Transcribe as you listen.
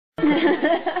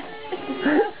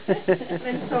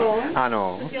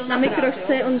Ano. Na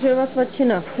mikrošce je Ondřejova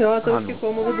svačina. Jo, a to už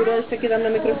komu budeš taky tam na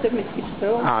mikrošce v mističce,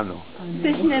 jo? Ano.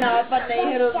 Jsi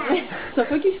nenápadnej hrozně. Co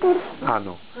fotíš furt?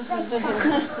 Ano.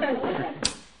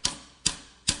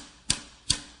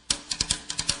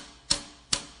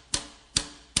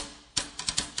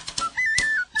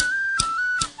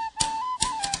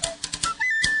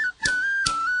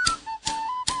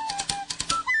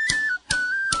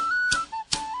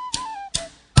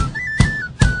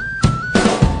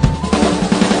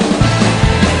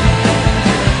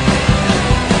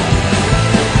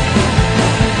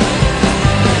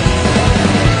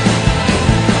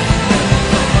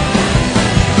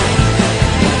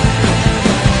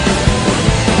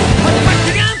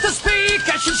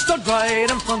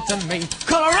 Right in front of me,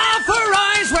 color of her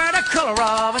eyes were the color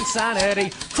of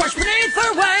insanity. Crushed beneath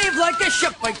her wave like a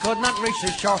ship I could not reach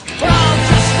the shore. We're all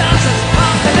just dancers,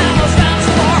 all the devils dance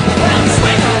for. Well,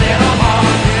 swing a little more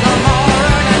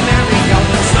and there we go.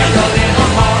 Swing a little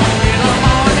more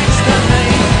next to me.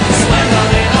 Swing a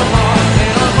little more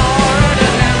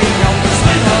and there we go.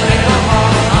 Swing a little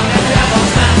more on the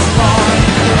devil's dance floor.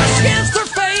 Brushed against her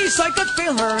face, I could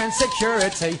feel her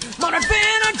insecurity. Mother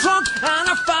been a drunk and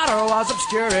her father was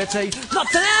obscurity.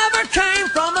 Nothing ever came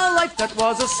from a life that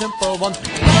was a simple one.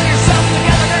 Pull yourself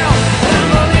together, girl, and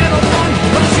have a little fun.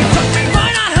 Well, she took me by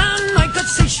the hand, I could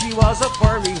see she was a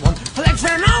furry one. Her legs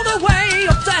ran all the way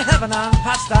up to heaven and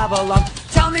past Avalon.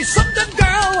 Tell me something,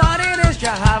 girl, what it is you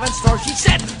have in store. She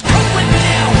said, come with me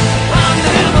now, on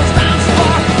the devil's dance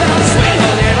floor. Well, sweet